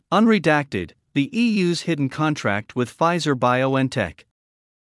Unredacted, the EU's hidden contract with Pfizer-BioNTech.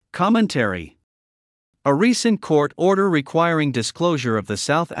 Commentary. A recent court order requiring disclosure of the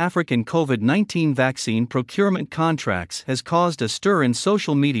South African COVID-19 vaccine procurement contracts has caused a stir in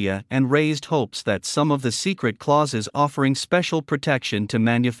social media and raised hopes that some of the secret clauses offering special protection to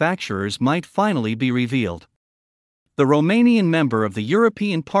manufacturers might finally be revealed. The Romanian member of the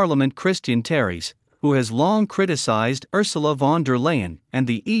European Parliament Cristian Terries, who has long criticized Ursula von der Leyen and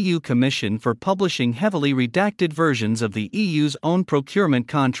the EU Commission for publishing heavily redacted versions of the EU's own procurement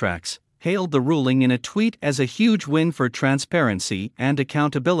contracts, hailed the ruling in a tweet as a huge win for transparency and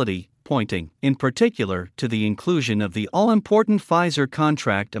accountability, pointing, in particular, to the inclusion of the all-important Pfizer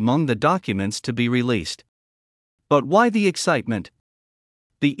contract among the documents to be released. But why the excitement?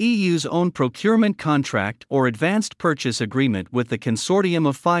 The EU's own procurement contract or advanced purchase agreement with the consortium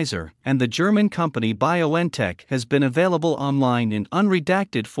of Pfizer and the German company BioNTech has been available online in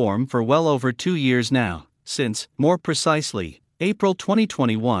unredacted form for well over 2 years now, since, more precisely, April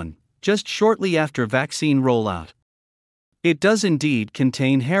 2021. Just shortly after vaccine rollout. It does indeed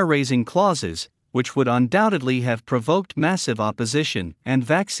contain hair-raising clauses, which would undoubtedly have provoked massive opposition and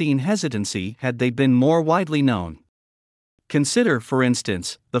vaccine hesitancy had they been more widely known. Consider, for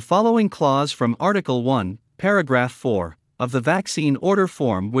instance, the following clause from Article 1, Paragraph 4, of the vaccine order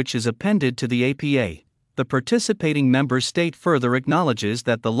form which is appended to the APA. The participating member state further acknowledges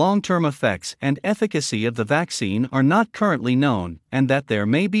that the long-term effects and efficacy of the vaccine are not currently known, and that there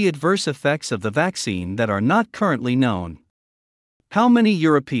may be adverse effects of the vaccine that are not currently known. How many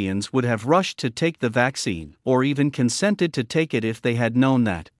Europeans would have rushed to take the vaccine, or even consented to take it if they had known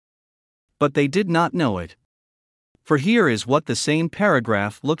that? But they did not know it. For here is what the same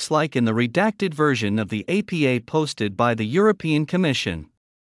paragraph looks like in the redacted version of the APA posted by the European Commission.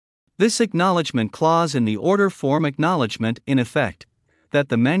 This acknowledgement clause in the order form acknowledgement, in effect, that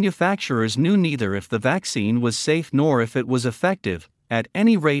the manufacturers knew neither if the vaccine was safe nor if it was effective, at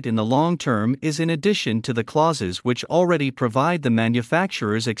any rate in the long term, is in addition to the clauses which already provide the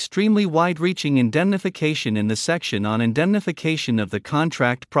manufacturers extremely wide-reaching indemnification in the section on indemnification of the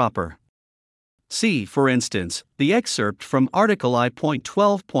contract proper. See, for instance, the excerpt from Article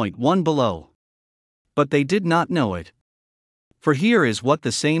I.12.1 below. But they did not know it. For here is what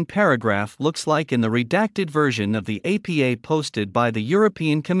the same paragraph looks like in the redacted version of the APA posted by the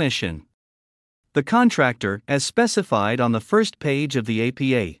European Commission. The contractor, as specified on the first page of the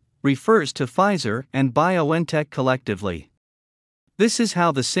APA, refers to Pfizer and BioNTech collectively. This is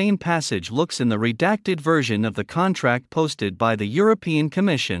how the same passage looks in the redacted version of the contract posted by the European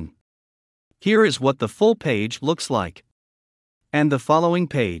Commission. Here is what the full page looks like. And the following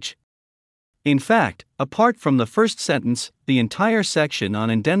page. In fact, apart from the first sentence, the entire section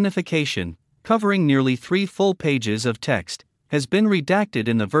on indemnification, covering nearly 3 full pages of text, has been redacted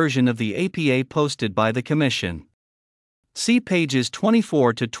in the version of the APA posted by the Commission. See pages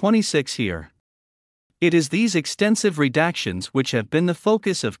 24 to 26 here. It is these extensive redactions which have been the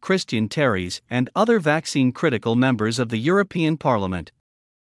focus of Cristian Terries and other vaccine-critical members of the European Parliament.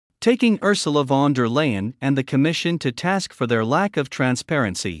 Taking Ursula von der Leyen and the Commission to task for their lack of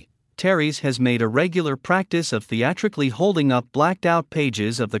transparency, Terries has made a regular practice of theatrically holding up blacked-out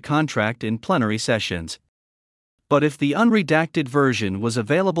pages of the contract in plenary sessions. But if the unredacted version was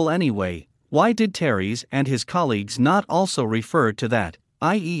available anyway, why did Terries and his colleagues not also refer to that,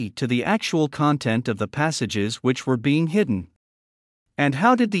 i.e., to the actual content of the passages which were being hidden? And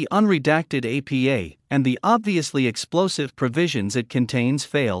how did the unredacted APA and the obviously explosive provisions it contains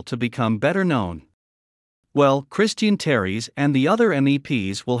fail to become better known? Well, Cristian Terries and the other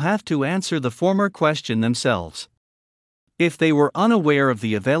MEPs will have to answer the former question themselves. If they were unaware of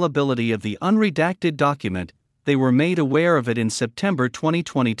the availability of the unredacted document, they were made aware of it in September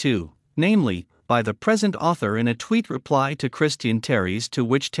 2022, namely, by the present author in a tweet reply to Cristian Terries, to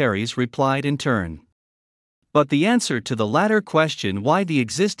which Terries replied in turn. But the answer to the latter question, why the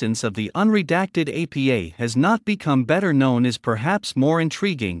existence of the unredacted APA has not become better known, is perhaps more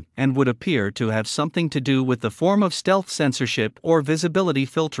intriguing and would appear to have something to do with the form of stealth censorship or visibility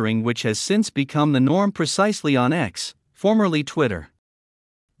filtering which has since become the norm precisely on X, formerly Twitter.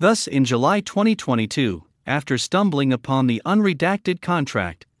 Thus, in July 2022, after stumbling upon the unredacted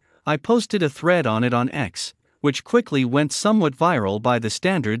contract, I posted a thread on it on X, which quickly went somewhat viral by the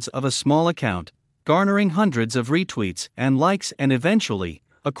standards of a small account, garnering hundreds of retweets and likes and eventually,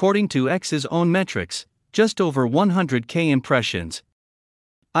 according to X's own metrics, just over 100,000 impressions.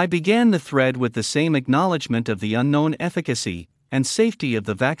 I began the thread with the same acknowledgement of the unknown efficacy and safety of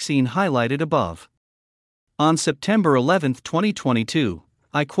the vaccine highlighted above. On September 11, 2022,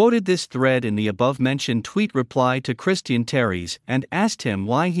 I quoted this thread in the above-mentioned tweet reply to Christian Terries and asked him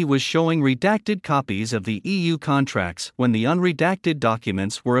why he was showing redacted copies of the EU contracts when the unredacted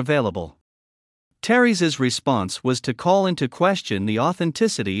documents were available. Terries' response was to call into question the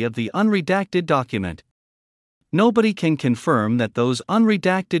authenticity of the unredacted document. "Nobody can confirm that those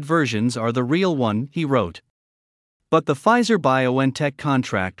unredacted versions are the real one," he wrote. But the Pfizer-BioNTech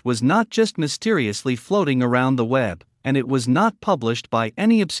contract was not just mysteriously floating around the web, and it was not published by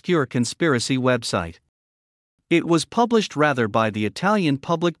any obscure conspiracy website. It was published rather by the Italian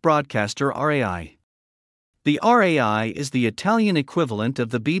public broadcaster RAI. The RAI is the Italian equivalent of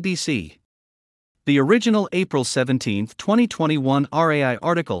the BBC. The original April 17, 2021 RAI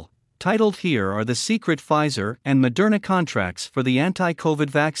article, titled "Here are the secret Pfizer and Moderna contracts for the anti-COVID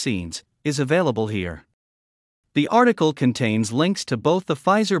vaccines," is available here. The article contains links to both the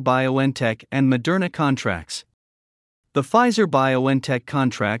Pfizer-BioNTech and Moderna contracts. The Pfizer-BioNTech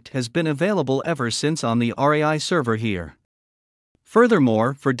contract has been available ever since on the RAI server here.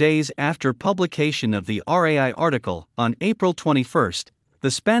 Furthermore, for days after publication of the RAI article, on April 21,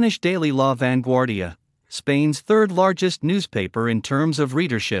 the Spanish daily La Vanguardia, Spain's third-largest newspaper in terms of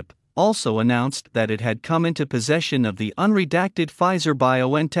readership, also announced that it had come into possession of the unredacted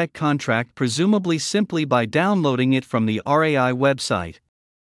Pfizer-BioNTech contract, presumably simply by downloading it from the RAI website,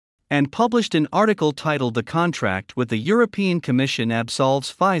 and published an article titled "The Contract with the European Commission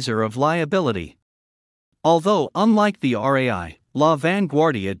Absolves Pfizer of Liability." Although, unlike the RAI, La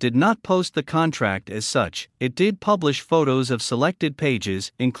Vanguardia did not post the contract as such, it did publish photos of selected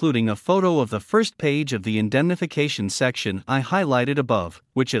pages, including a photo of the first page of the indemnification section I highlighted above,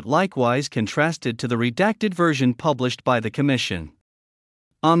 which it likewise contrasted to the redacted version published by the Commission.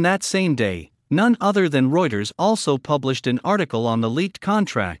 On that same day, none other than Reuters also published an article on the leaked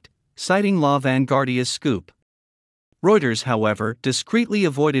contract, citing La Vanguardia's scoop. Reuters, however, discreetly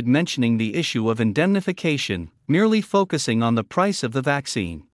avoided mentioning the issue of indemnification, merely focusing on the price of the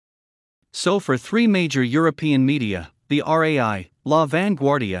vaccine. So for three major European media, the RAI, La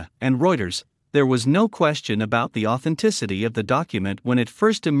Vanguardia, and Reuters, there was no question about the authenticity of the document when it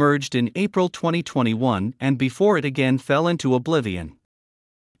first emerged in April 2021 and before it again fell into oblivion.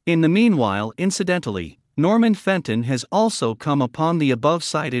 In the meanwhile, incidentally, Norman Fenton has also come upon the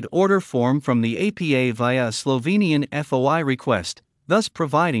above-cited order form from the APA via a Slovenian FOI request, thus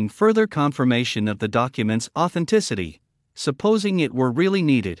providing further confirmation of the document's authenticity, supposing it were really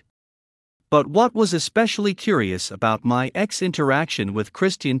needed. But what was especially curious about my interaction with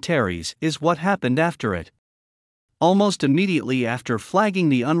Christian Terries is what happened after it. Almost immediately after flagging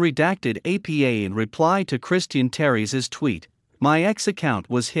the unredacted APA in reply to Christian Terries' tweet, my account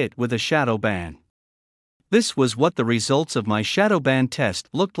was hit with a shadow ban. This was what the results of my shadow ban test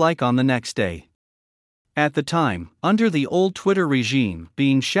looked like on the next day. At the time, under the old Twitter regime,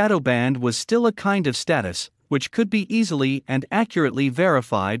 being shadow banned was still a kind of status, which could be easily and accurately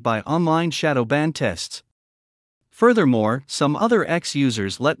verified by online shadow ban tests. Furthermore, some other X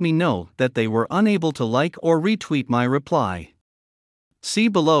users let me know that they were unable to like or retweet my reply. See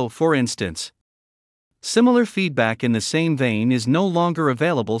below, for instance. Similar feedback in the same vein is no longer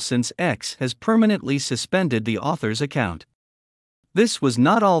available since X has permanently suspended the author's account. This was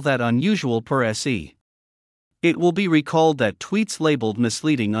not all that unusual per se. It will be recalled that tweets labeled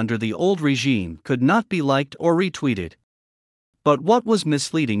misleading under the old regime could not be liked or retweeted. But what was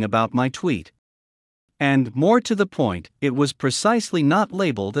misleading about my tweet? And, more to the point, it was precisely not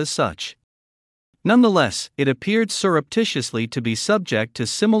labeled as such. Nonetheless, it appeared surreptitiously to be subject to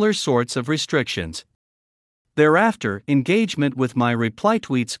similar sorts of restrictions. Thereafter, engagement with my reply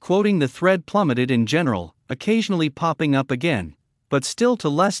tweets quoting the thread plummeted in general, occasionally popping up again, but still to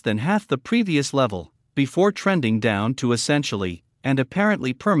less than half the previous level, before trending down to essentially, and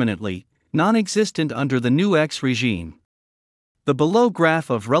apparently permanently, non-existent under the new X regime. The below graph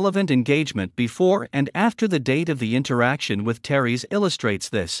of relevant engagement before and after the date of the interaction with Terries illustrates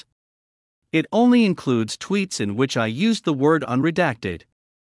this. It only includes tweets in which I used the word unredacted.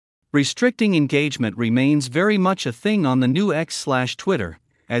 Restricting engagement remains very much a thing on the new X/Twitter,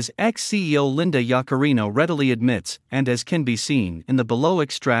 as ex-CEO Linda Yaccarino readily admits, and as can be seen in the below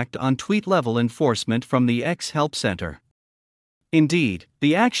extract on tweet-level enforcement from the X Help Center. Indeed,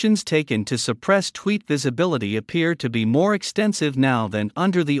 the actions taken to suppress tweet visibility appear to be more extensive now than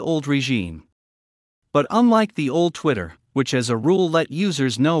under the old regime. But unlike the old Twitter, which as a rule let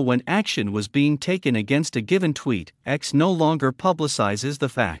users know when action was being taken against a given tweet, X no longer publicizes the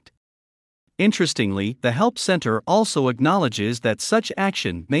fact. Interestingly, the Help Center also acknowledges that such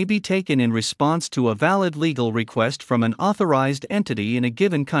action may be taken in response to a valid legal request from an authorized entity in a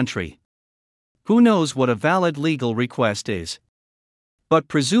given country. Who knows what a valid legal request is? But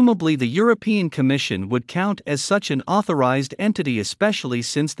presumably the European Commission would count as such an authorized entity, especially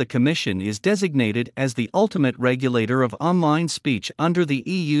since the Commission is designated as the ultimate regulator of online speech under the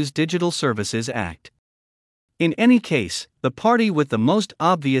EU's Digital Services Act. In any case, the party with the most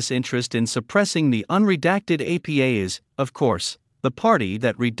obvious interest in suppressing the unredacted APA is, of course, the party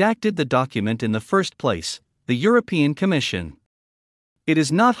that redacted the document in the first place, the European Commission. It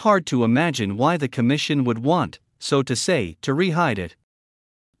is not hard to imagine why the Commission would want, so to say, to rehide it.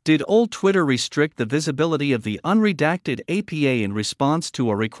 Did old Twitter restrict the visibility of the unredacted APA in response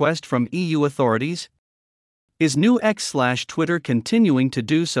to a request from EU authorities? Is new X/Twitter continuing to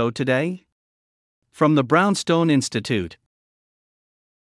do so today? From the Brownstone Institute.